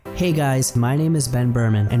Hey guys, my name is Ben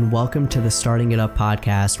Berman, and welcome to the Starting It Up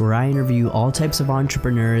podcast, where I interview all types of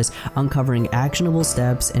entrepreneurs, uncovering actionable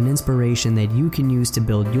steps and inspiration that you can use to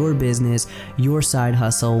build your business, your side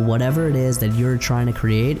hustle, whatever it is that you're trying to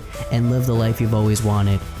create, and live the life you've always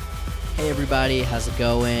wanted. Hey everybody, how's it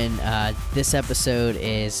going? This episode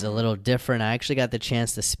is a little different. I actually got the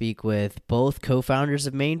chance to speak with both co-founders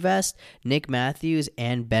of Mainvest, Nick Matthews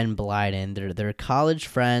and Ben Blyden. They're college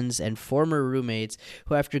friends and former roommates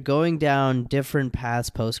who, after going down different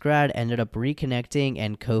paths post-grad, ended up reconnecting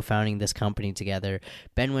and co-founding this company together.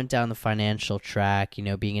 Ben went down the financial track,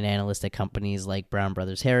 being an analyst at companies like Brown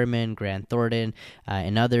Brothers Harriman, Grant Thornton,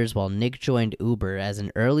 and others, while Nick joined Uber as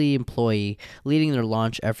an early employee, leading their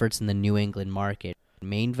launch efforts in the New England market.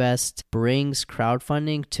 Mainvest brings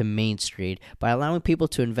crowdfunding to Main Street by allowing people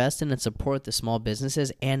to invest in and support the small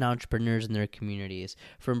businesses and entrepreneurs in their communities.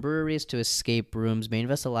 From breweries to escape rooms,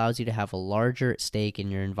 Mainvest allows you to have a larger stake in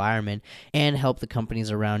your environment and help the companies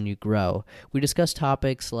around you grow. We discuss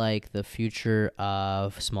topics like the future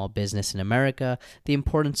of small business in America, the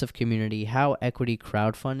importance of community, how equity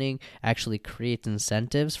crowdfunding actually creates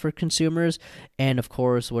incentives for consumers, and of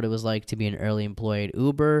course, what it was like to be an early employee at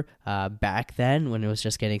Uber back then when it was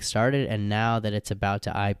just getting started, and now that it's about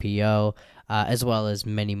to IPO, as well as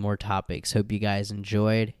many more topics. Hope you guys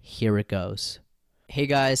enjoyed. Here it goes. Hey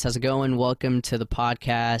guys, how's it going? Welcome to the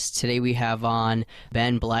podcast. Today we have on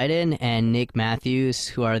Ben Blyden and Nick Matthews,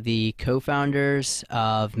 who are the co-founders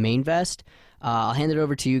of Mainvest. I'll hand it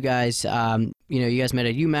over to you guys. You guys met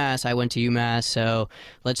at UMass. I went to UMass. So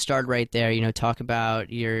let's start right there. Talk about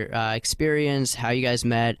your experience, how you guys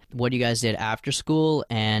met, what you guys did after school,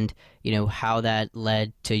 and, how that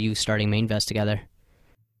led to you starting Mainvest together.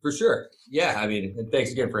 For sure. Yeah. And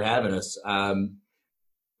thanks again for having us.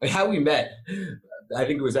 How we met, I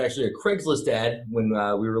think it was actually a Craigslist ad when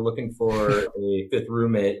we were looking for a fifth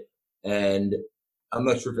roommate, and I'm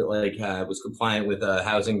not sure if it was compliant with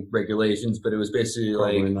housing regulations, but it was basically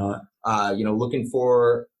Probably not. Looking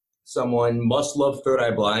for someone must love Third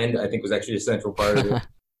Eye Blind, I think was actually a central part of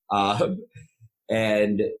it.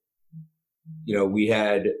 And we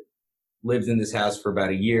had lived in this house for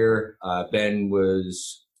about a year. Ben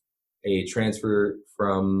was a transfer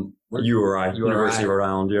from URI, University of Rhode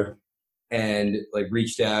Island, yeah. And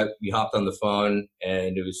reached out, we hopped on the phone,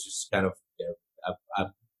 and it was just kind of a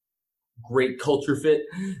great culture fit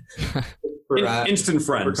for instant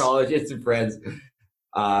friends for college. Instant friends.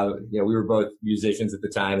 We were both musicians at the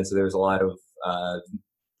time, and so there was a lot of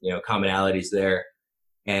commonalities there.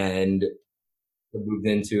 And we moved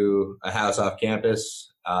into a house off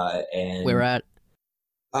campus. And where at?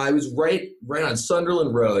 I was right on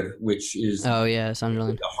Sunderland Road, which is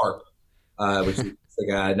Sunderland, a Harp, which is like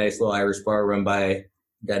a nice little Irish bar run by a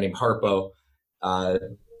guy named Harpo.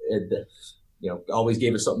 Always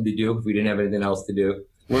gave us something to do if we didn't have anything else to do.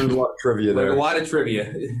 Learned a lot of trivia there. A lot of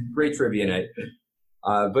trivia. Great trivia night.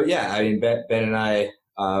 But yeah, Ben and I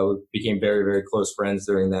became very, very close friends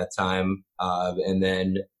during that time. And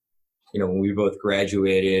then, when we both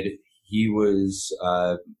graduated, he was,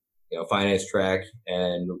 finance track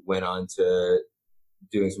and went on to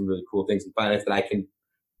doing some really cool things in finance that I can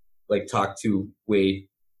talk to way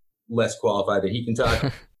less qualified than he can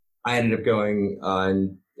talk. I ended up going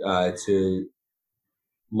on to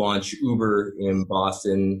launch Uber in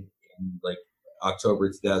Boston in October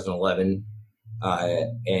 2011,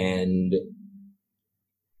 and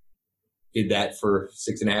did that for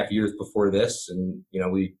 6.5 years before this. And,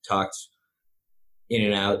 we talked in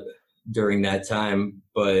and out during that time,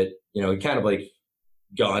 but, we kind of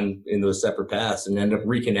gone in those separate paths and ended up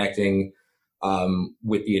reconnecting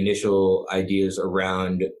with the initial ideas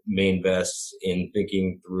around Mainvest in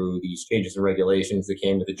thinking through these changes and regulations that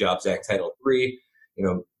came with the Jobs Act Title III.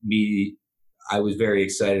 I was very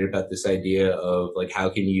excited about this idea of how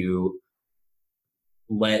can you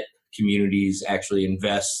let communities actually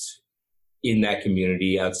invest in that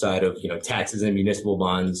community outside of, taxes and municipal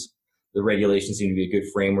bonds. The regulations seem to be a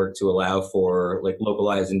good framework to allow for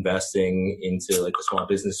localized investing into the small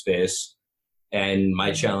business space. And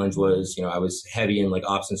my challenge was, I was heavy in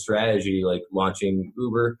ops and strategy, launching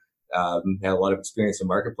Uber, had a lot of experience in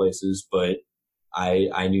marketplaces, but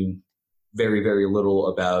I knew very, very little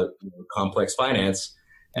about complex finance.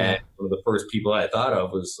 And one of the first people I thought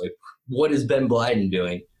of was what is Ben Blyden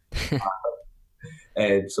doing?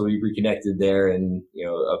 And so we reconnected there, and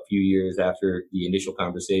a few years after the initial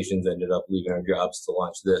conversations, ended up leaving our jobs to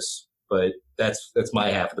launch this. But that's my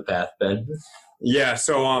half of the path, Ben. Yeah.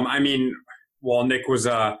 So while Nick was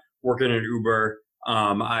working at Uber,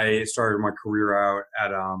 I started my career out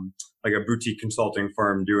at a boutique consulting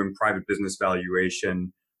firm doing private business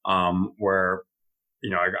valuation, where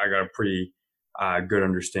I got a pretty good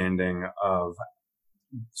understanding of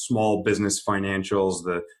small business financials,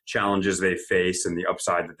 the challenges they face and the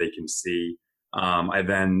upside that they can see. I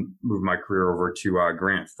then moved my career over to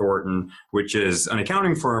Grant Thornton, which is an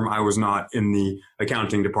accounting firm. I was not in the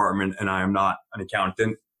accounting department, and I am not an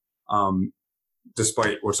accountant,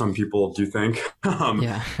 despite what some people do think. But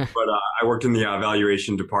I worked in the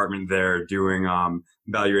valuation department there, doing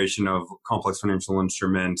valuation of complex financial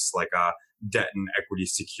instruments like debt and equity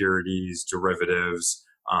securities, derivatives,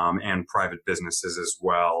 and private businesses as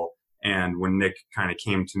well. And when Nick kind of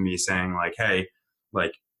came to me saying like, hey,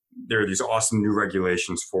 like, there are these awesome new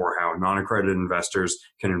regulations for how non-accredited investors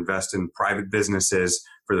can invest in private businesses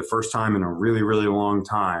for the first time in a really, really long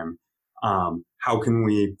time. How can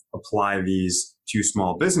we apply these to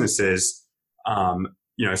small businesses? I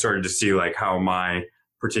started to see like how my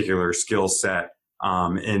particular skill set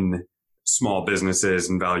in small businesses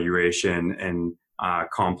and valuation and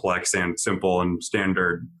complex and simple and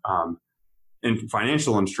standard in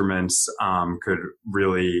financial instruments could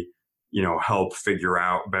really help figure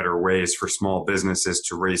out better ways for small businesses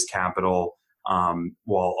to raise capital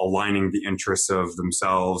while aligning the interests of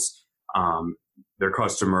themselves, their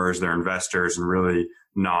customers, their investors, and really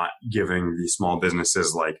not giving these small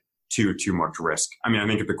businesses like too much risk. I mean, I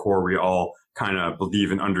think at the core, we all kind of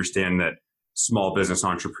believe and understand that small business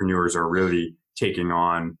entrepreneurs are really taking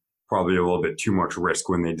on probably a little bit too much risk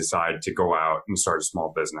when they decide to go out and start a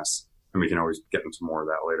small business. And we can always get into more of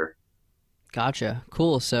that later. Gotcha.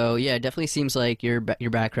 Cool. So yeah, it definitely seems like your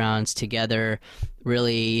backgrounds together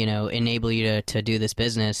really, enable you to do this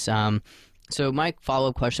business. So my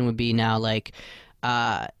follow-up question would be now, like,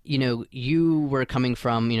 you were coming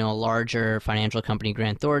from, a larger financial company,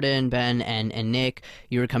 Grant Thornton, Ben, and Nick.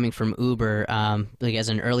 You were coming from Uber, like as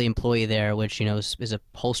an early employee there, which, is a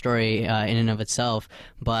whole story in and of itself.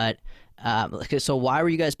 But so why were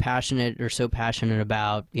you guys so passionate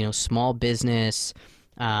about, small business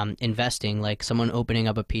investing, like someone opening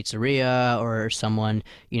up a pizzeria or someone,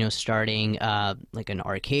 starting like an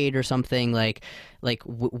arcade or something?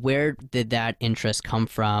 Where did that interest come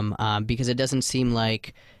from? Because it doesn't seem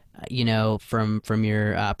like, from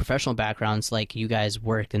your professional backgrounds, like you guys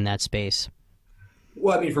worked in that space.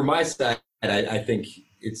 Well, I mean, from my side, I think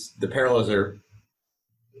the parallels are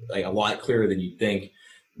like a lot clearer than you'd think.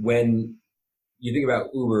 When you think about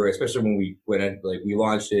Uber, especially when we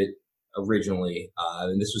launched it originally,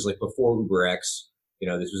 and this was like before UberX.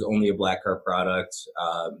 This was only a black car product,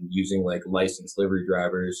 using like licensed delivery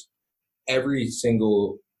drivers. Every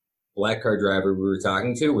single black car driver we were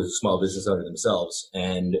talking to was a small business owner themselves,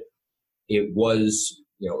 and it was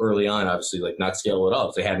early on, obviously, like not scalable at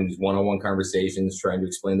all. So having these one-on-one conversations, trying to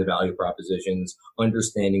explain the value propositions,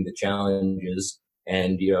 understanding the challenges,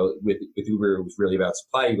 and with Uber, it was really about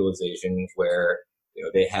supply utilization, where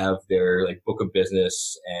they have their like book of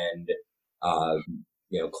business and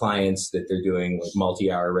clients that they're doing like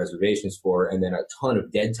multi-hour reservations for, and then a ton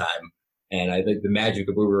of dead time. And I think the magic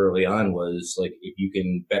of Uber early on was like, if you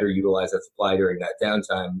can better utilize that supply during that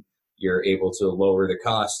downtime, you're able to lower the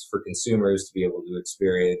cost for consumers to be able to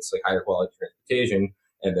experience like higher quality transportation.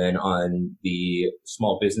 And then on the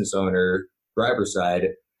small business owner driver side,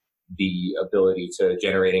 the ability to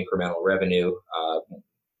generate incremental revenue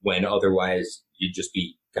when otherwise you'd just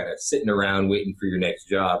be kind of sitting around waiting for your next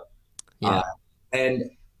job. Yeah. And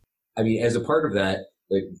I mean, as a part of that,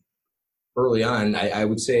 like early on, I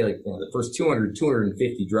would say like the first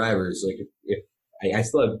 250 drivers, like if I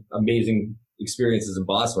still have amazing experiences in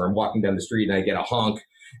Boston where I'm walking down the street and I get a honk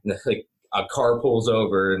and like a car pulls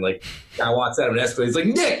over and like guy walks out of an escalator. It's like,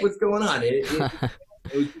 Nick, what's going on? It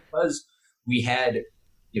was because we had,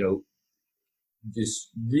 this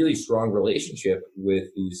really strong relationship with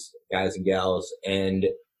these guys and gals. And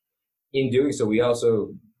in doing so, we also,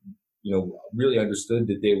 really understood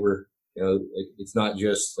that they were, like, it's not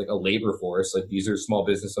just like a labor force. Like these are small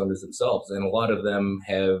business owners themselves. And a lot of them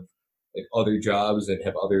have like other jobs and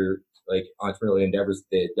have other like entrepreneurial endeavors that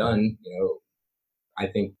they had done. I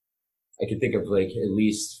think I could think of like at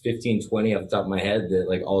least 15, 20 off the top of my head that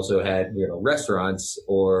like also had, restaurants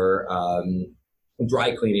or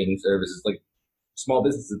dry cleaning services, like small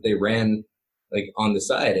businesses that they ran like on the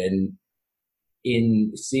side. And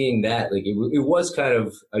in seeing that, like it was kind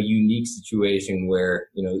of a unique situation where,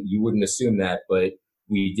 you wouldn't assume that, but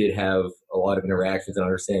we did have a lot of interactions and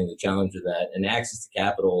understanding the challenge of that. And access to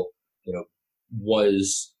capital,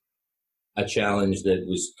 was a challenge that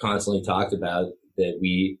was constantly talked about, that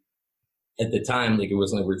we, at the time, like it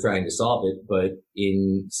wasn't like we're trying to solve it, but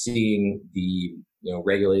in seeing the,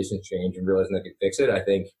 regulations change and realizing I could fix it, I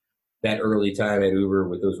think that early time at Uber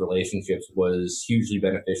with those relationships was hugely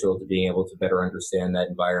beneficial to being able to better understand that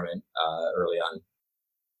environment early on.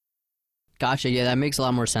 Gotcha. Yeah, that makes a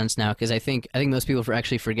lot more sense now, because I think most people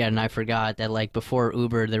actually forget, and I forgot that like before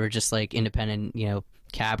Uber, there were just like independent,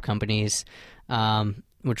 cab companies,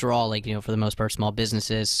 which were all like, for the most part, small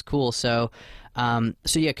businesses. Cool. So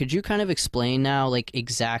yeah, could you kind of explain now, like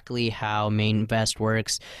exactly how Mainvest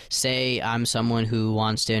works? Say I'm someone who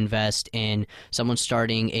wants to invest in someone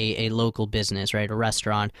starting a local business, right? A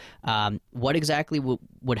restaurant. What exactly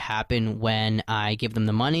would happen when I give them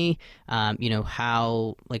the money?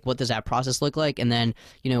 How, like, what does that process look like? And then,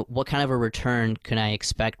 what kind of a return can I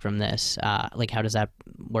expect from this? Like, how does that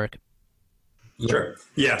work? Sure.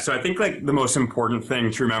 Yeah. So I think like the most important thing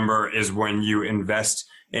to remember is when you invest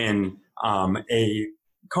in a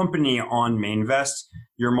company on Mainvest,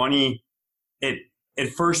 your money, it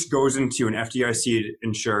first goes into an FDIC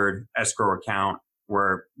insured escrow account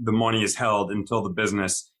where the money is held until the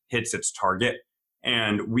business hits its target.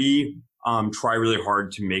 And we try really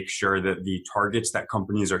hard to make sure that the targets that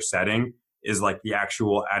companies are setting is like the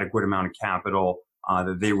actual adequate amount of capital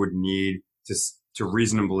that they would need to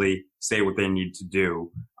reasonably say what they need to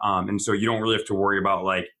do. And so you don't really have to worry about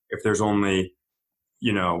like if there's only,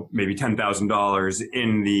 maybe $10,000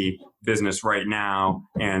 in the business right now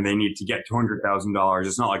and they need to get $200,000.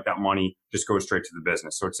 It's not like that money just goes straight to the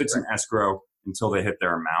business. So it sits in escrow until they hit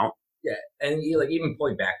their amount. Yeah. And even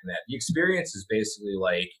pulling back from that, the experience is basically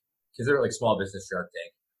like, consider like small business Shark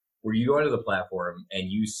Tank, where you go into the platform and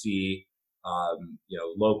you see,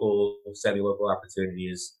 local, semi-local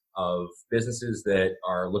opportunities of businesses that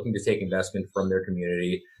are looking to take investment from their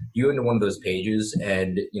community. You go into one of those pages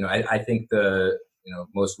and, I think the,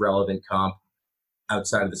 most relevant comp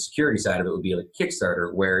outside of the security side of it would be like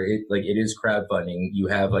Kickstarter, where it is crowdfunding. You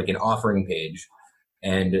have like an offering page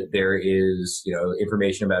and there is,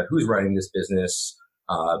 information about who's running this business,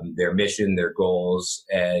 their mission, their goals,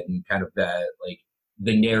 and kind of that, like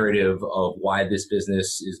the narrative of why this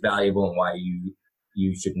business is valuable and why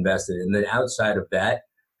you should invest in it. And then outside of that,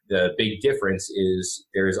 the big difference is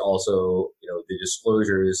there is also, the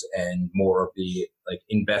disclosures and more of the like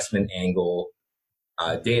investment angle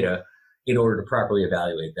data in order to properly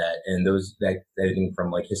evaluate that. And that anything from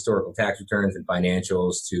like historical tax returns and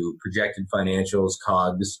financials to projected financials,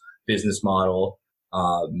 COGS, business model,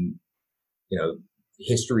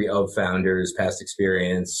 history of founders, past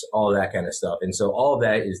experience, all that kind of stuff. And so all of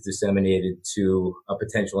that is disseminated to a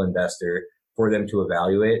potential investor for them to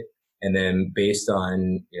evaluate. And then based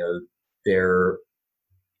on, their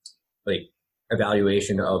like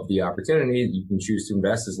evaluation of the opportunity, you can choose to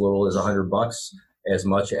invest as little as $100, as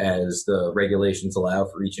much as the regulations allow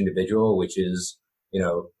for each individual, which is,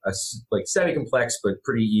 like semi-complex, but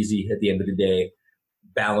pretty easy at the end of the day,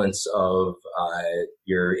 balance of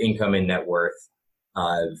your income and net worth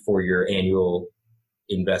for your annual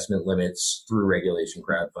investment limits through regulation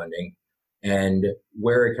crowdfunding. And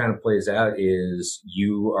where it kind of plays out is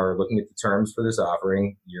you are looking at the terms for this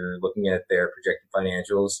offering, you're looking at their projected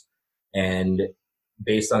financials, and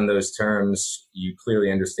based on those terms, you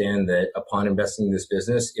clearly understand that upon investing in this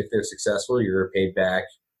business, if they're successful, you're paid back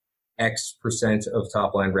X percent of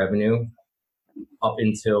top line revenue up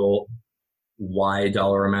until Y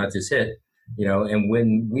dollar amount is hit. And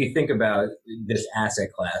when we think about this asset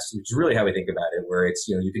class, which is really how we think about it, where it's,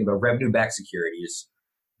 you think about revenue-backed securities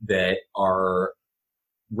that are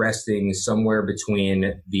resting somewhere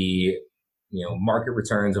between the, market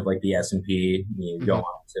returns of like the S&P, you go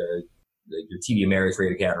on to your TD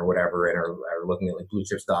Ameritrade account or whatever, and are looking at like blue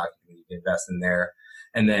chip stock, you can invest in there.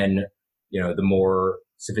 And then, the more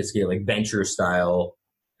sophisticated like venture style,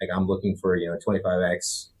 like I'm looking for,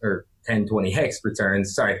 25x or 10, 20x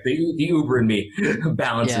returns. Sorry, the Uber and me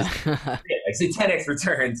balances. Yeah. I say 10x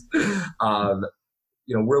returns.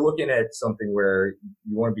 We're looking at something where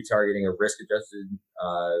you want to be targeting a risk-adjusted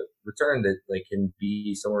return that like can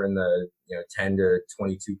be somewhere in the 10 to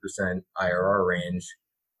 22% IRR range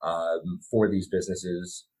for these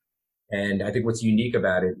businesses. And I think what's unique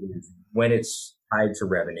about it is when it's tied to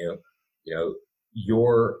revenue,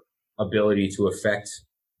 your ability to affect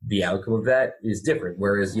the outcome of that is different.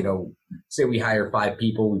 Whereas, say we hire 5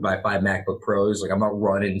 people, we buy 5 MacBook Pros. Like I'm not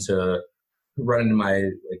running to my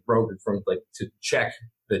like broker from like to check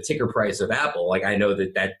the ticker price of Apple. Like I know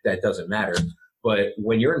that doesn't matter. But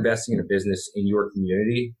when you're investing in a business in your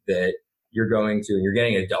community that you're going to, and you're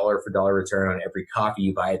getting a dollar for dollar return on every coffee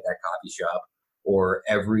you buy at that coffee shop, or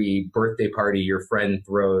every birthday party your friend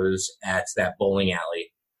throws at that bowling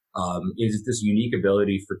alley, is this unique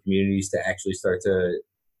ability for communities to actually start to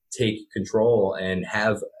take control and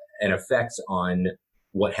have an effect on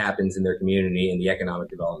what happens in their community and the economic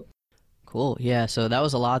development. Cool. Yeah. So that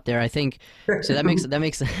was a lot there. I think. So that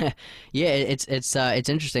makes. Yeah. It's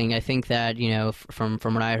interesting. I think that from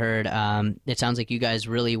what I heard, it sounds like you guys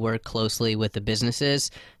really work closely with the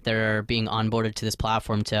businesses that are being onboarded to this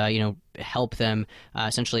platform to help them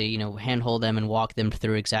essentially handhold them and walk them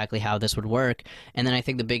through exactly how this would work. And then I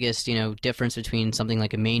think the biggest difference between something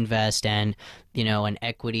like a Mainvest and an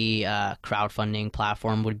equity crowdfunding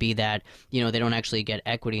platform would be that they don't actually get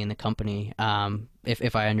equity in the company.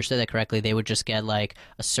 If I understood that correctly, they would just get like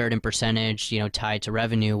a certain percentage, tied to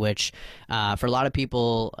revenue, which for a lot of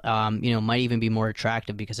people, might even be more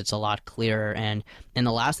attractive because it's a lot clearer. And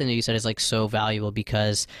the last thing that you said is like so valuable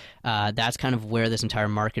because that's kind of where this entire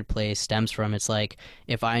marketplace stems from. It's like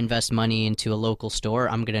if I invest money into a local store,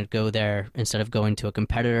 I'm going to go there instead of going to a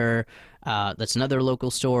competitor that's another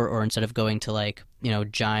local store, or instead of going to like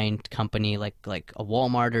giant company like a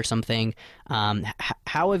Walmart or something.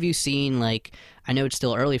 How have you seen, like, I know it's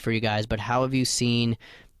still early for you guys, but how have you seen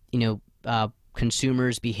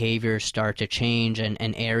consumers' behavior start to change and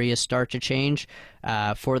areas start to change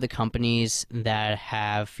for the companies that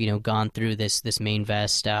have gone through this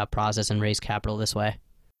Mainvest process and raised capital this way?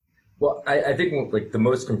 Well, I think like the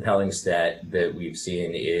most compelling stat that we've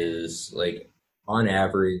seen is like on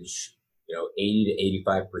average, 80 to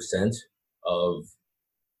 85% of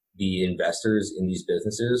the investors in these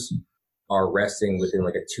businesses are resting within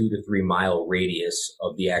like a 2 to 3 mile radius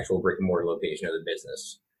of the actual brick and mortar location of the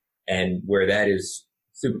business. And where that is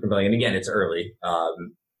super compelling, and again, it's early,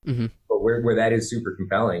 but where that is super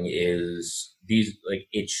compelling is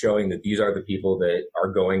it's showing that these are the people that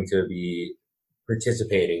are going to be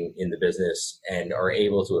participating in the business and are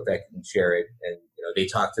able to affect and share it. And, they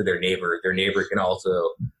talk to their neighbor can also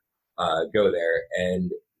go there. And,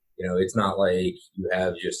 it's not like you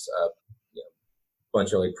have just a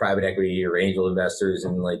bunch of like private equity or angel investors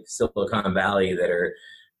in like Silicon Valley that are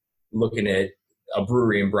looking at a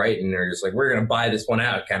brewery in Brighton and are just like, we're going to buy this one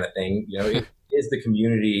out kind of thing. It is the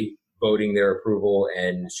community voting their approval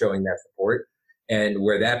and showing that support. And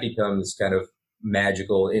where that becomes kind of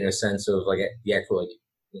magical in a sense of like the actual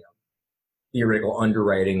theoretical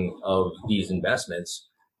underwriting of these investments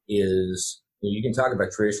is, you can talk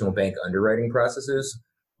about traditional bank underwriting processes,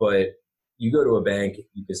 but you go to a bank,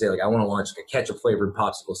 you can say like, I want to launch like a ketchup flavored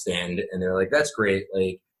popsicle stand. And they're like, that's great.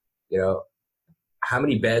 Like, how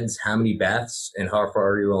many beds, how many baths, and how far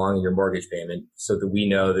are you along in your mortgage payment so that we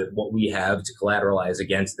know that what we have to collateralize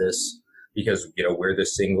against this, because, we're the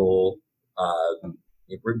single,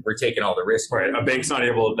 we're taking all the risk. Right. A bank's not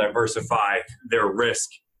able to diversify their risk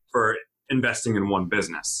for investing in one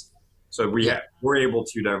business. So we're able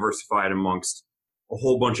to diversify it amongst a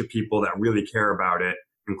whole bunch of people that really care about it,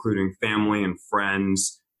 including family and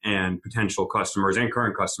friends and potential customers and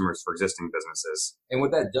current customers for existing businesses. And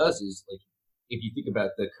what that does is, like, if you think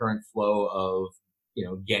about the current flow of,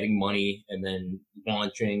 getting money and then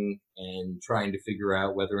launching and trying to figure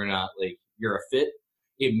out whether or not like you're a fit,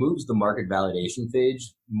 it moves the market validation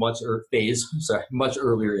phase much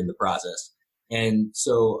earlier in the process. And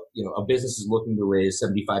so, a business is looking to raise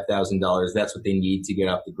 $75,000. That's what they need to get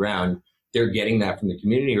off the ground. They're getting that from the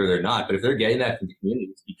community or they're not. But if they're getting that from the community,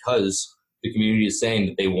 it's because the community is saying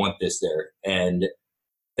that they want this there. And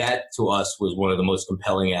that to us was one of the most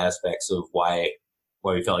compelling aspects of why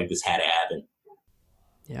we felt like this had to happen.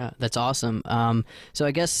 Yeah, that's awesome. So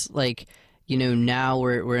I guess now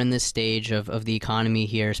we're in this stage of the economy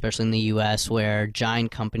here, especially in the U.S., where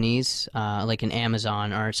giant companies like an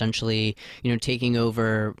Amazon are essentially taking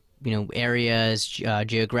over areas,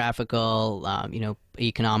 geographical,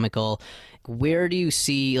 economical. Where do you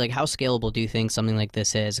see, like, how scalable do you think something like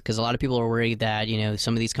this is? Because a lot of people are worried that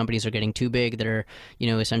some of these companies are getting too big, that are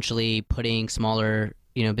essentially putting smaller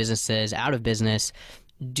businesses out of business.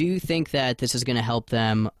 Do you think that this is going to help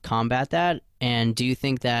them combat that? And do you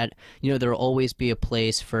think that, there will always be a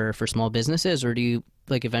place for small businesses, or do you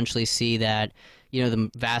eventually see that,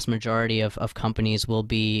 the vast majority of companies will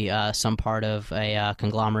be some part of a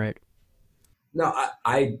conglomerate? No,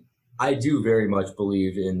 I do very much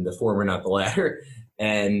believe in the former, not the latter.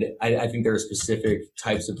 And I think there are specific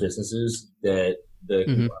types of businesses that the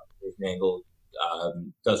conglomeration angle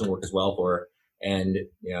doesn't work as well for. And,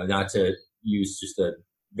 not to use just a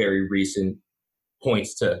very recent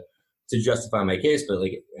points to justify my case, but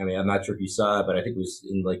I'm not sure if you saw it, but I think it was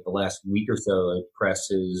in the last week or so, press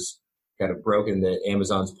has kind of broken that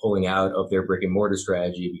Amazon's pulling out of their brick and mortar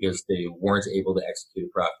strategy because they weren't able to execute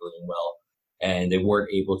it properly and well, and they weren't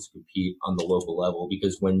able to compete on the local level.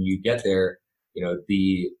 Because when you get there,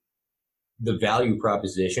 the value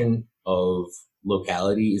proposition of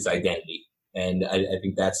locality is identity, and I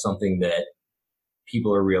think that's something that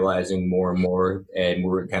people are realizing more and more, and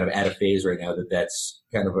we're kind of at a phase right now that that's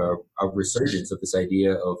kind of a resurgence of this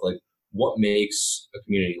idea of like what makes a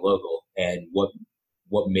community local and what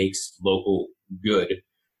makes local good.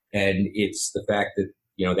 And it's the fact that,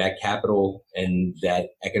 that capital and that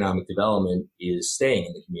economic development is staying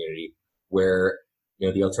in the community, where,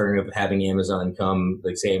 the alternative of having Amazon come,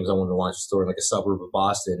 like say Amazon wanted to launch a store in like a suburb of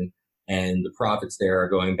Boston, and the profits there are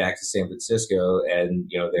going back to San Francisco, and,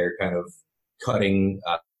 they're kind of cutting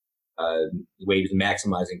ways of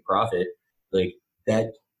maximizing profit, like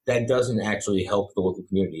that doesn't actually help the local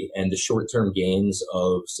community. And the short-term gains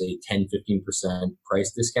of, say, 10-15%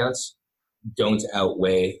 price discounts don't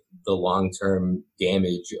outweigh the long-term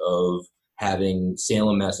damage of having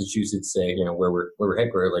Salem, Massachusetts, say, where we're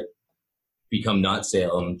headquartered, like become not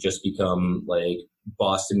Salem, just become like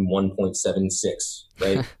Boston 1.76,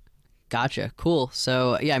 right? Gotcha. Cool.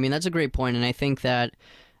 So yeah, I mean, that's a great point. And I think that,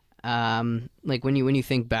 like when you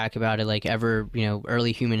think back about it, like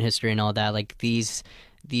early human history and all that, like these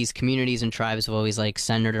communities and tribes have always like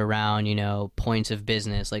centered around, points of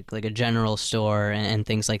business, like a general store and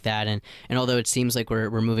things like that. And although it seems like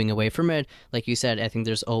we're moving away from it, like you said, I think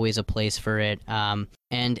there's always a place for it.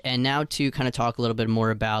 And now to kind of talk a little bit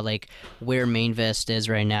more about like where Mainvest is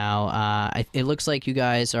right now. It looks like you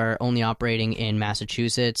guys are only operating in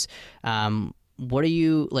Massachusetts. What are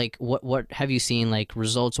you like? What have you seen like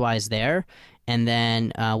results wise there? And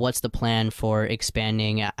then what's the plan for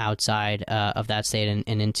expanding outside of that state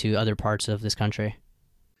and into other parts of this country?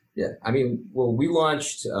 Yeah, I mean, well, we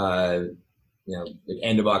launched, like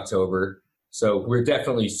end of October, so we're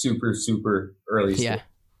definitely super, super early stage.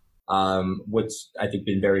 Yeah. What's I think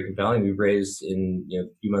been very compelling, we've raised in a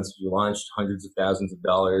few months we launched hundreds of thousands of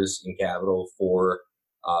dollars in capital for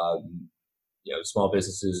small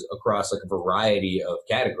businesses across like a variety of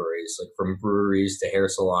categories, like from breweries to hair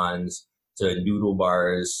salons to noodle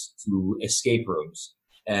bars to escape rooms.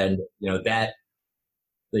 And that,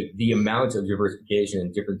 like, the amount of diversification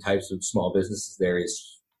and different types of small businesses there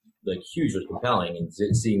is like hugely compelling,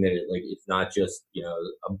 and seeing that it's not just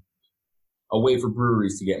a way for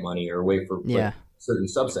breweries to get money or a way for a certain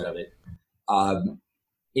subset of it.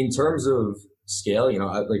 In terms of scale,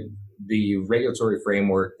 like the regulatory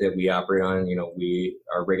framework that we operate on, we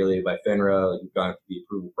are regulated by FINRA. We've gone through the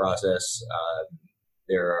approval process.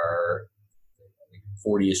 There are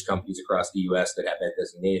 40-ish companies across the U.S. that have that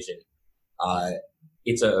designation.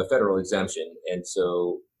 It's a federal exemption, and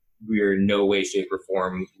so we're in no way, shape, or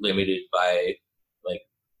form limited by like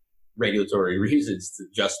regulatory reasons to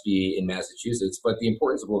just be in Massachusetts. But the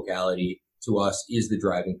importance of locality to us is the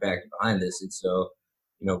driving factor behind this. And so,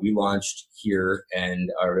 we launched here and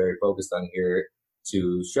are very focused on here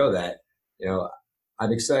to show that.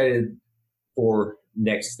 I'm excited for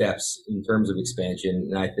next steps in terms of expansion,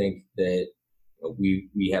 and I think that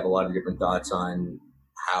we have a lot of different thoughts on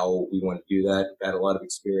how we want to do that. We've had a lot of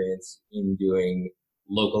experience in doing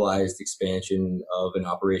localized expansion of an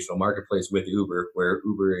operational marketplace with Uber, where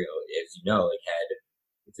Uber, as had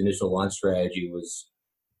its initial launch strategy was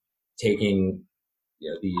taking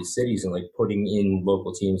these cities and like putting in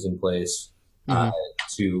local teams in place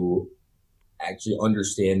to actually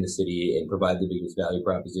understand the city and provide the biggest value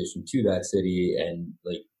proposition to that city. And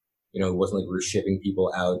it wasn't like we were shipping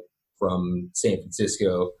people out from San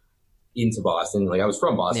Francisco into Boston. Like I was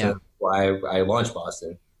from Boston, that's why I launched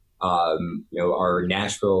Boston. Our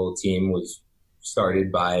Nashville team was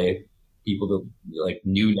started by people that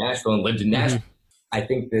knew Nashville and lived in Nashville. Mm-hmm. I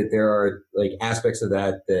think that there are aspects of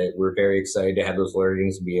that we're very excited to have those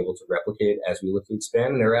learnings and be able to replicate as we look to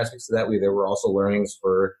expand. And there are aspects of that there were also learnings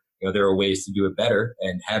for, there are ways to do it better,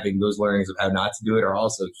 and having those learnings of how not to do it are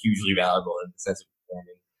also hugely valuable in the sense of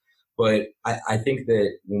expanding. But I think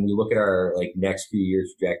that when we look at our next few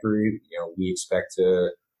years trajectory, we expect to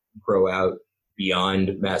grow out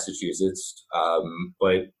beyond Massachusetts.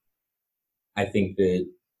 But I think that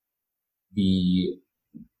the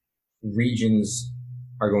regions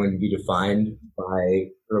are going to be defined by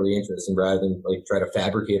early interest, and rather than try to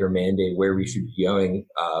fabricate or mandate where we should be going,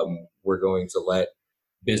 we're going to let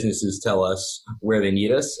businesses tell us where they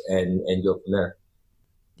need us and go from there.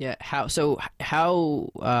 Yeah. How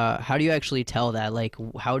do you actually tell that?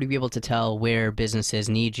 How do you be able to tell where businesses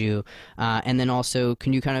need you? And then also,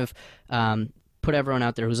 can you kind of put everyone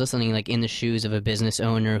out there who's listening, in the shoes of a business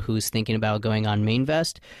owner who's thinking about going on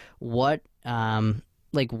Mainvest? What are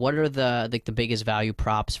the biggest value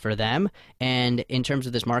props for them? And in terms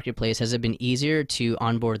of this marketplace, has it been easier to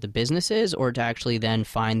onboard the businesses or to actually then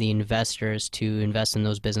find the investors to invest in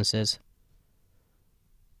those businesses?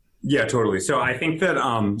 Yeah, totally. So I think that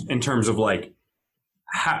in terms of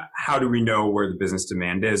how do we know where the business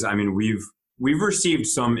demand is? I mean, we've we've received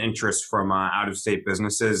some interest from out-of-state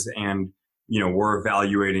businesses, and we're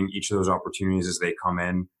evaluating each of those opportunities as they come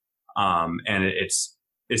in. And it's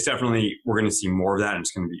definitely, we're going to see more of that, and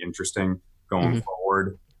it's going to be interesting going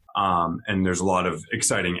forward. And there's a lot of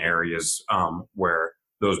exciting areas where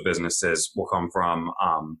those businesses will come from.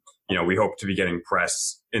 We hope to be getting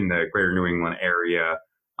press in the greater New England area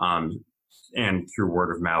and through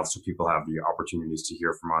word of mouth, so people have the opportunities to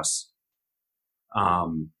hear from us.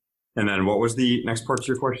 And then what was the next part to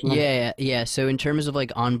your question? Yeah. So in terms of like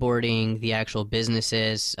onboarding the actual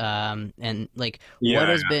businesses, and like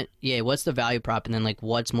what's the value prop, and then like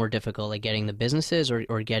what's more difficult, like getting the businesses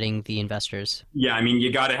or getting the investors? Yeah, I mean,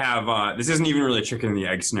 you got to have, this isn't even really a chicken and the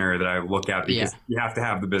egg scenario that I look at, because you have to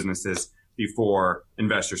have the businesses before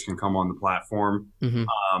investors can come on the platform.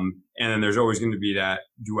 And then there's always going to be that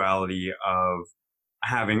duality of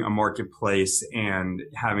having a marketplace and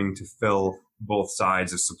having to fill both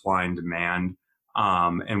sides of supply and demand.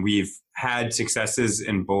 And we've had successes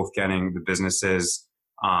in both getting the businesses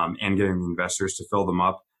and getting the investors to fill them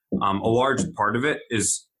up. A large part of it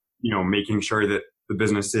is, making sure that the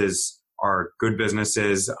businesses are good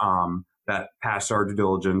businesses that pass our due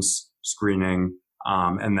diligence screening,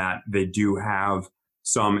 and that they do have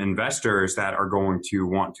some investors that are going to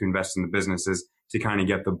want to invest in the businesses to kind of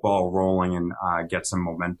get the ball rolling and get some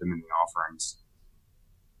momentum in the offerings.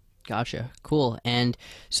 Gotcha. Cool. And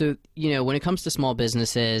so, when it comes to small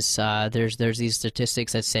businesses, there's these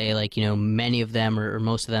statistics that say like, many of them or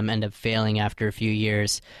most of them end up failing after a few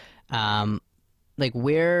years. Like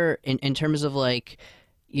where in terms of like,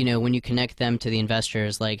 when you connect them to the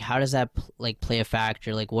investors, like how does that play a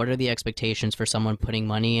factor? Like what are the expectations for someone putting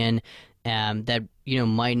money in that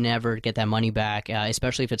might never get that money back,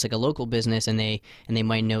 especially if it's like a local business and they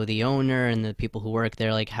might know the owner and the people who work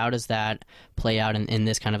there? Like how does that play out in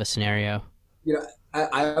this kind of a scenario?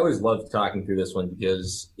 I always love talking through this one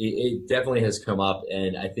because it definitely has come up,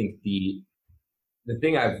 and I think the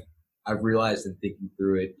thing I've realized in thinking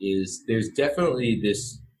through it is there's definitely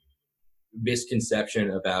this misconception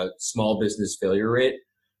about small business failure rate,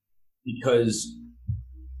 because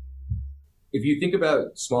if you think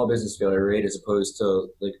about small business failure rate as opposed to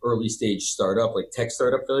like early stage startup, like tech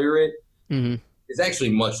startup failure rate, it's actually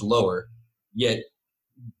much lower. Yet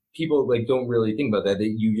people like don't really think about that.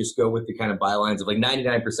 That you just go with the kind of bylines of like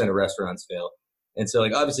 99% of restaurants fail. And so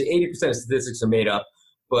like obviously 80% of statistics are made up,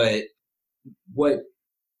 but what,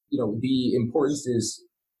 the importance is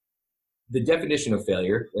the definition of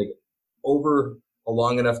failure, like over a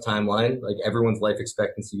long enough timeline, like everyone's life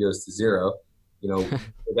expectancy goes to zero.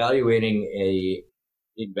 Evaluating a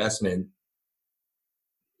investment,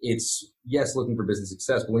 it's looking for business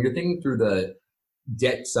success, but when you're thinking through the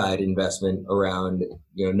debt side investment around,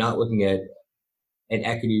 not looking at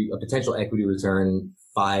a potential equity return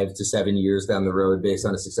 5 to 7 years down the road based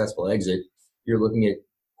on a successful exit, you're looking at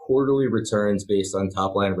quarterly returns based on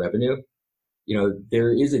top line revenue.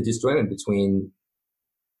 There is a disjointment between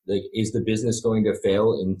like, is the business going to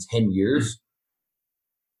fail in 10 years?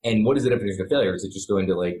 And what is the definition of failure? Is it just going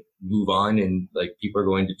to like move on and like people are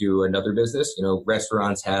going to do another business?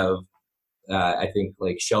 Restaurants have, I think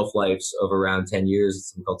like shelf lives of around 10 years.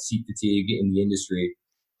 It's something called seat fatigue in the industry.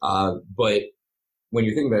 But when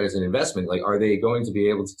you're thinking about it as an investment, like, are they going to be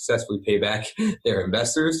able to successfully pay back their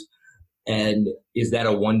investors? And is that a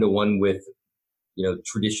 1-to-1 with,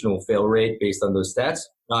 traditional fail rate based on those stats?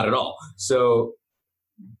 Not at all. So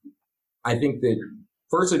I think that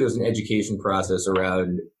firstly, there's an education process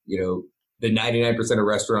around, the 99% of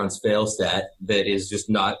restaurants fail stat that is just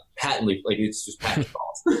not patently, like it's just patent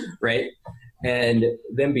false, right? And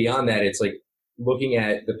then beyond that, it's like looking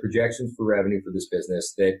at the projections for revenue for this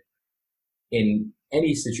business, that in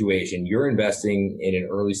any situation, you're investing in an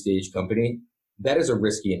early stage company, that is a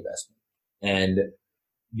risky investment. And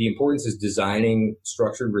the importance is designing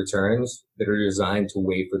structured returns that are designed to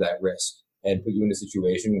wait for that risk and put you in a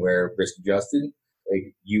situation where risk adjusted,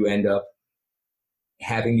 like you end up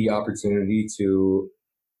having the opportunity to,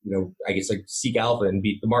 I guess like seek alpha and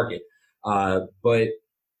beat the market. But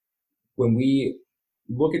when we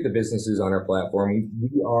look at the businesses on our platform,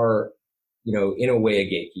 we are, in a way a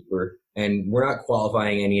gatekeeper, and we're not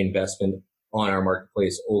qualifying any investment on our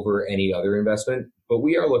marketplace over any other investment, but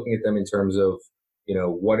we are looking at them in terms of,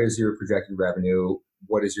 what is your projected revenue?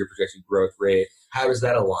 What is your projected growth rate? How does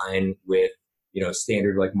that align with,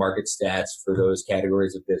 standard like market stats for those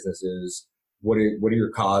categories of businesses? What are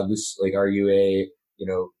your COGS? Like, are you a,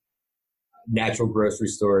 natural grocery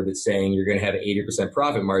store that's saying you're going to have 80%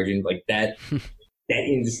 profit margin? Like that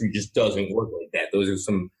industry just doesn't work like that. Those are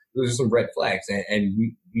some red flags, and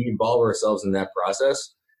we involve ourselves in that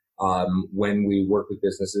process. when we work with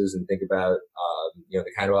businesses and think about the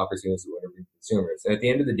kind of opportunities that we want to bring to consumers. And at the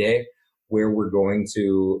end of the day, where we're going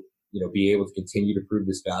to be able to continue to prove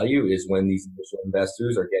this value is when these initial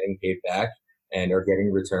investors are getting paid back and are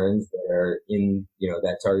getting returns that are in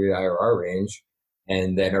that targeted IRR range,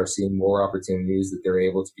 and then are seeing more opportunities that they're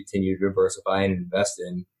able to continue to diversify and invest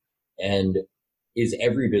in. And is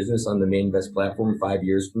every business on the MainVest platform 5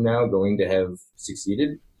 years from now going to have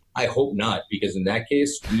succeeded? I hope not, because in that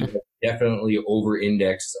case, we have definitely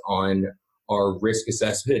over-indexed on our risk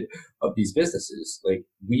assessment of these businesses. Like,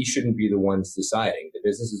 we shouldn't be the ones deciding. The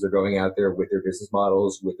businesses are going out there with their business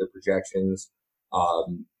models, with their projections,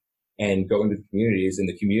 and going to the communities. And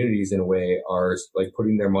the communities, in a way, are like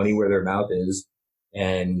putting their money where their mouth is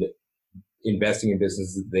and investing in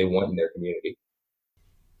businesses that they want in their community.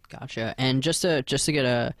 Gotcha. And just to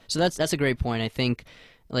get so that's a great point. I think,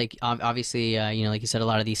 like, obviously, like you said, a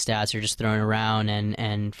lot of these stats are just thrown around,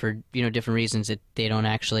 and for different reasons they don't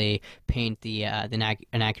actually paint an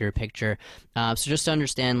accurate picture. So just to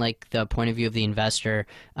understand, like, the point of view of the investor,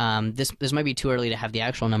 this might be too early to have the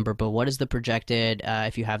actual number, but what is the projected,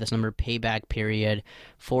 if you have this number, payback period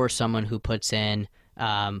for someone who puts in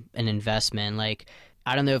an investment? Like,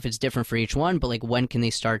 I don't know if it's different for each one, but like, when can they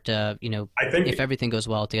start to, I think if everything goes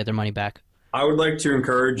well, to get their money back? I would like to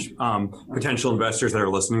encourage potential investors that are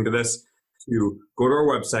listening to this to go to our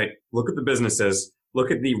website, look at the businesses,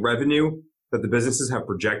 look at the revenue that the businesses have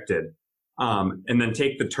projected, and then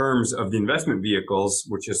take the terms of the investment vehicles,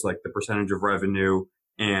 which is like the percentage of revenue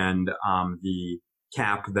and the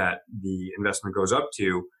cap that the investment goes up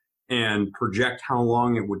to, and project how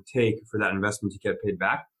long it would take for that investment to get paid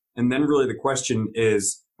back. And then really the question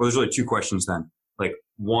is, well, there's really two questions then. Like,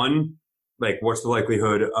 one, like, what's the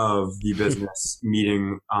likelihood of the business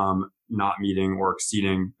meeting, not meeting, or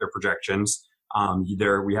exceeding their projections?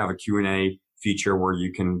 There we have a Q&A feature where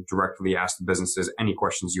you can directly ask the businesses any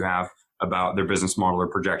questions you have about their business model or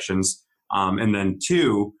projections. And then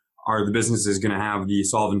two, are the businesses going to have the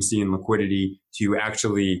solvency and liquidity to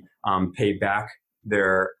actually pay back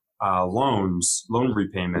their loan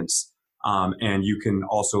repayments? And you can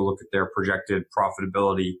also look at their projected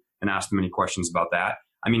profitability and ask them any questions about that.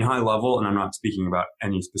 I mean, high level, and I'm not speaking about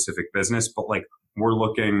any specific business, but like, we're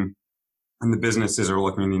looking, and the businesses are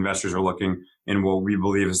looking, and the investors are looking in what we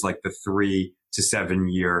believe is like the 3 to 7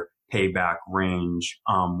 year payback range,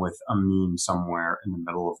 with a mean somewhere in the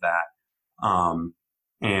middle of that.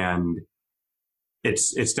 And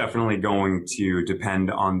it's definitely going to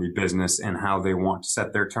depend on the business and how they want to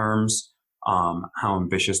set their terms, how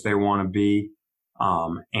ambitious they want to be,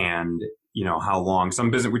 and how long.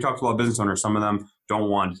 We talked to a lot of business owners. Some of them don't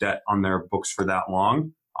want debt on their books for that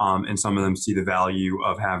long. And some of them see the value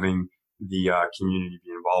of having the community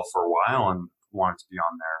be involved for a while and want it to be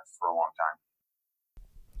on there for a long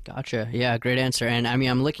time. Gotcha. Yeah, great answer. And I mean,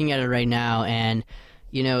 I'm looking at it right now, and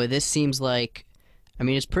this seems like, I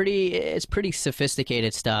mean, it's pretty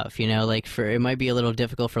sophisticated stuff. Like, it might be a little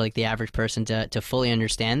difficult for like the average person to fully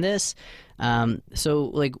understand this. So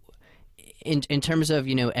like, in terms of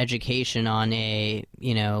education on a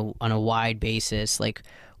wide basis, like,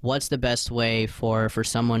 what's the best way for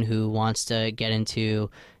someone who wants to get into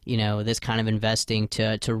this kind of investing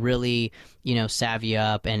to really savvy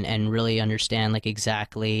up and really understand like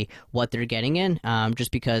exactly what they're getting in, just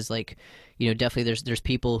because like definitely there's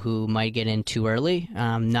people who might get in too early,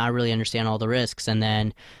 not really understand all the risks, and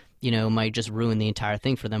then might just ruin the entire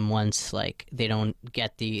thing for them once like they don't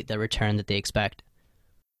get the return that they expect.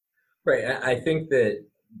 Right. I think that,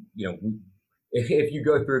 if you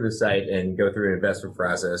go through the site and go through an investment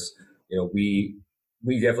process, we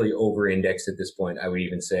definitely over-index at this point, I would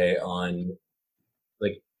even say, on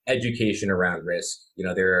like education around risk.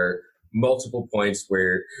 There are multiple points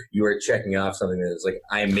where you are checking off something that is like,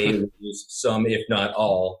 I may lose some, if not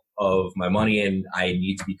all, of my money, and I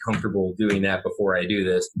need to be comfortable doing that before I do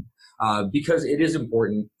this. Because it is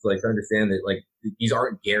important to understand that like these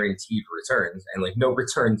aren't guaranteed returns, and like no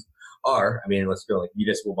returns are. I mean, let's go like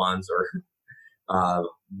municipal bonds or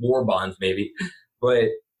war bonds maybe, but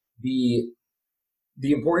the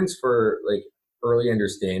importance for like early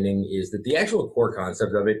understanding is that the actual core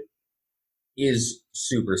concept of it is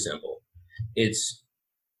super simple. It's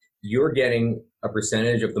you're getting a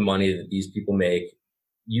percentage of the money that these people make,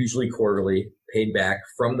 usually quarterly, paid back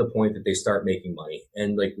from the point that they start making money.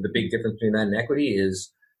 And like the big difference between that and equity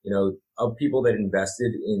is, of people that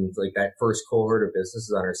invested in like that first cohort of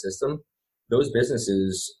businesses on our system, those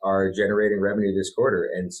businesses are generating revenue this quarter,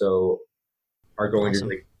 and so are going to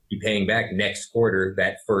like be paying back next quarter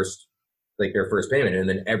that first, like their first payment. And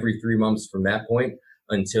then every 3 months from that point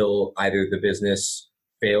until either the business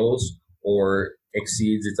fails or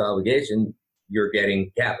exceeds its obligation, you're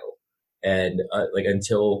getting capital, and like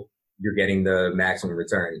until you're getting the maximum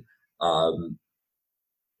return.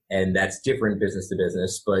 And that's different business to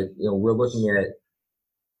business, but we're looking at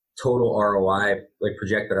total ROI, like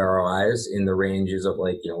projected ROIs in the ranges of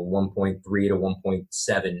 1.3 to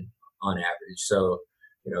 1.7 on average. So,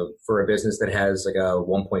 for a business that has like a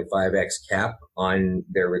 1.5x cap on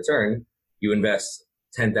their return, you invest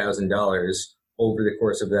 $10,000 over the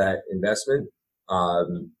course of that investment,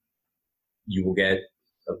 you will get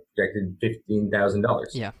a projected $15,000.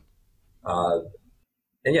 Yeah.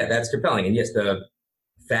 And yeah, that's compelling. And yes, the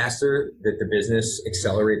faster that the business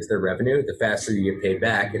accelerates their revenue, the faster you get paid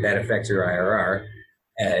back, and that affects your IRR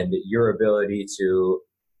and your ability to,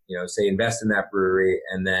 say invest in that brewery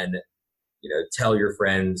and then, tell your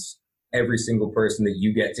friends, every single person that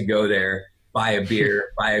you get to go there, buy a beer,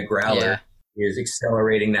 buy a growler, is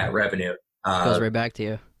accelerating that revenue. Goes right back to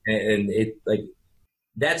you. And it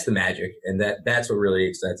that's the magic. And that's what really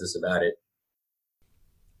excites us about it.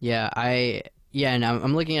 Yeah, and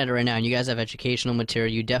I'm looking at it right now, and you guys have educational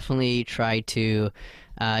material. You definitely try to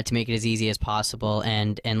make it as easy as possible,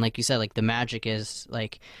 and like you said, like the magic is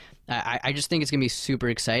like, I just think it's gonna be super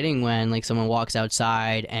exciting when like someone walks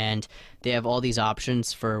outside and they have all these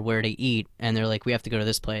options for where to eat, and they're like, we have to go to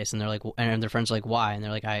this place, and they're like, and their friends are like, why? And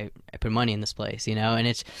they're like, I put money in this place, and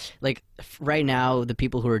it's like right now the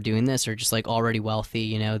people who are doing this are just like already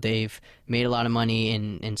wealthy, they've made a lot of money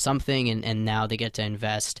in something, and now they get to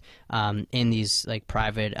invest in these like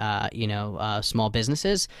private small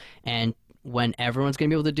businesses. And when everyone's gonna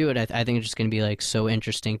be able to do it, I think it's just gonna be like so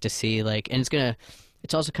interesting to see, like, and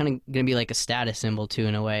it's also kind of going to be like a status symbol too,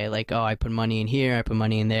 in a way, like, oh, I put money in here, I put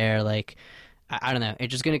money in there. Like, I don't know. It's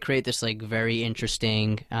just going to create this like very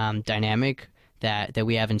interesting dynamic that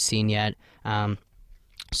we haven't seen yet.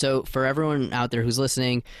 So for everyone out there who's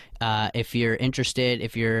listening, if you're interested,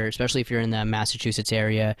 especially if you're in the Massachusetts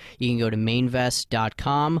area, you can go to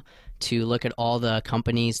mainvest.com to look at all the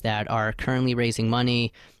companies that are currently raising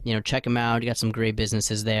money. Check them out. You got some great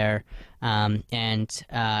businesses there.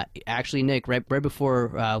 Actually, Nick, right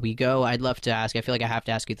before we go, I'd love to ask, I feel like I have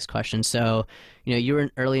to ask you this question. So, you were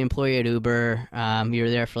an early employee at Uber. You were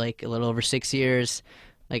there for like a little over 6 years.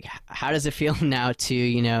 Like, how does it feel now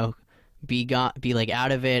to, be like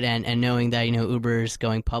out of it and knowing that, Uber's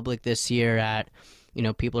going public this year at,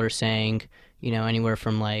 people are saying, anywhere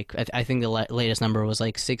from like, I think the latest number was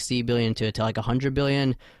like 60 billion to like 100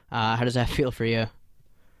 billion. How does that feel for you?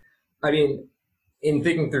 I mean, in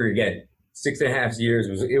thinking through again, 6.5 years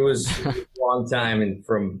was a long time, and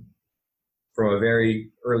from a very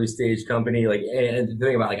early stage company, like, and the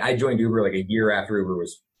thing about, like, I joined Uber like a year after Uber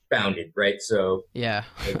was founded, right? So yeah,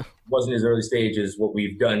 it wasn't as early stage as what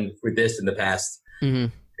we've done with this in the past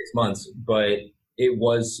 6 months, but it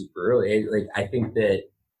was super early. Like, I think that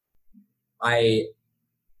I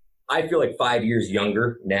feel like 5 years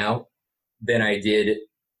younger now than I did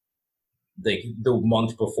like the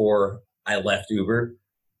month before I left Uber,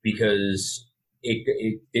 because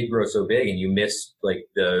it did grow so big, and you miss like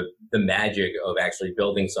the magic of actually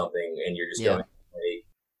building something, and you're just going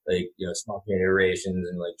like small iterations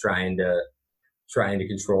and like trying to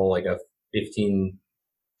control like a 15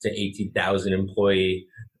 to 18,000 employee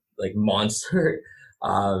like monster.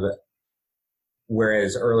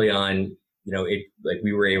 Whereas early on, it like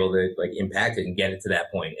we were able to like impact it and get it to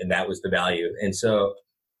that point, and that was the value. And so,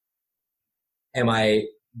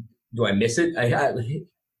 do I miss it? I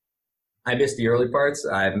miss the early parts.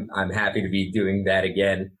 I'm happy to be doing that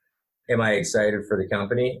again. Am I excited for the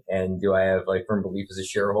company? And do I have like firm belief as a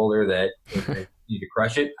shareholder that we need to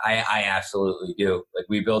crush it? I absolutely do. Like,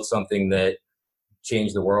 we built something that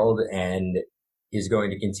changed the world and is going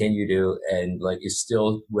to continue to, and like is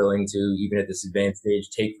still willing to, even at this advanced stage,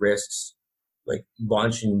 take risks, like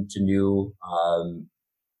launch into new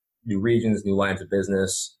regions, new lines of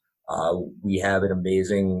business. We have an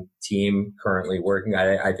amazing team currently working.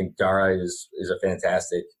 I think Dara is a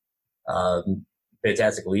fantastic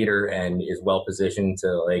leader and is well positioned to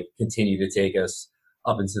like continue to take us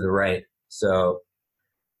up and to the right. So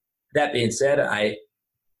that being said, I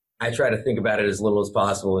try to think about it as little as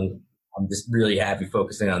possible, and I'm just really happy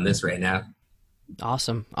focusing on this right now.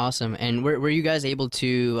 Awesome. And were you guys able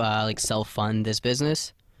to like self-fund this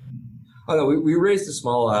business? Oh no, we raised a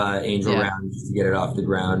small angel round just to get it off the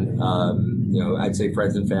ground. I'd say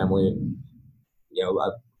friends and family,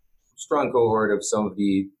 a strong cohort of some of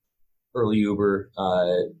the early Uber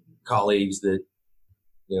colleagues that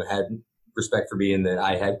had respect for me, and that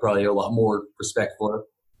I had probably a lot more respect for.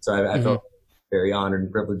 So I felt very honored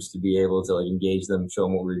and privileged to be able to like engage them, show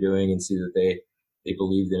them what we were doing, and see that they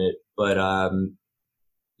believed in it. But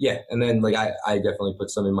yeah, and then like I definitely put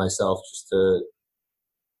some in myself just to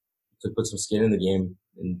put some skin in the game,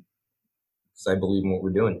 and because I believe in what we're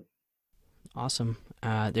doing. Awesome.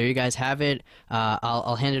 There you guys have it.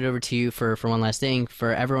 I'll hand it over to you for one last thing.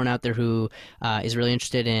 For everyone out there who is really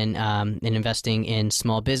interested in investing in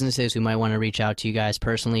small businesses, who might want to reach out to you guys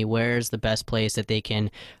personally, where's the best place that they can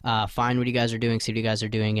find what you guys are doing, see what you guys are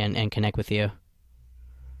doing, and connect with you?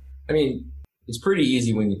 I mean, it's pretty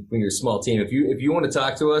easy when you're a small team. If you want to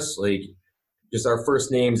talk to us, like just our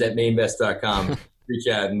first names at mainvest.com, reach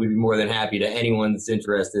out, and we'd be more than happy to anyone that's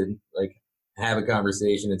interested. Like, have a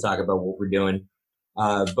conversation and talk about what we're doing.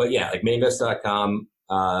 But yeah, like mainvest.com,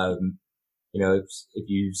 if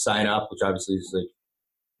you sign up, which obviously is like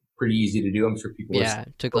pretty easy to do. I'm sure people,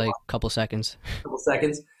 it took like a couple seconds,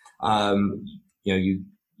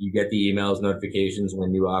 you get the emails, notifications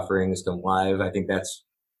when new offerings come live. I think that's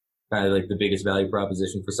kind of like the biggest value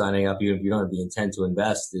proposition for signing up. Even if you don't have the intent to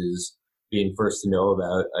invest, is being first to know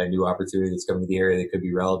about a new opportunity that's coming to the area that could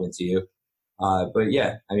be relevant to you. But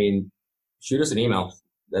yeah, I mean, shoot us an email.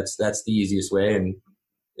 That's the easiest way, and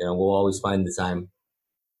we'll always find the time.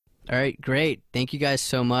 All right, great. Thank you guys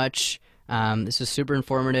so much. This was super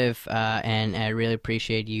informative, and I really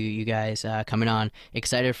appreciate you guys coming on.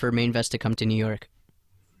 Excited for Mainvest to come to New York.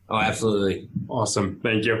 Oh, absolutely. Awesome.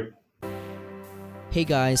 Thank you. Hey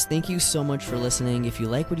guys, thank you so much for listening. If you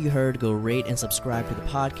like what you heard, go rate and subscribe to the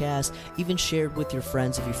podcast. Even share it with your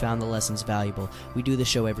friends if you found the lessons valuable. We do the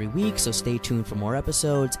show every week, so stay tuned for more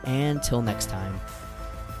episodes. And till next time.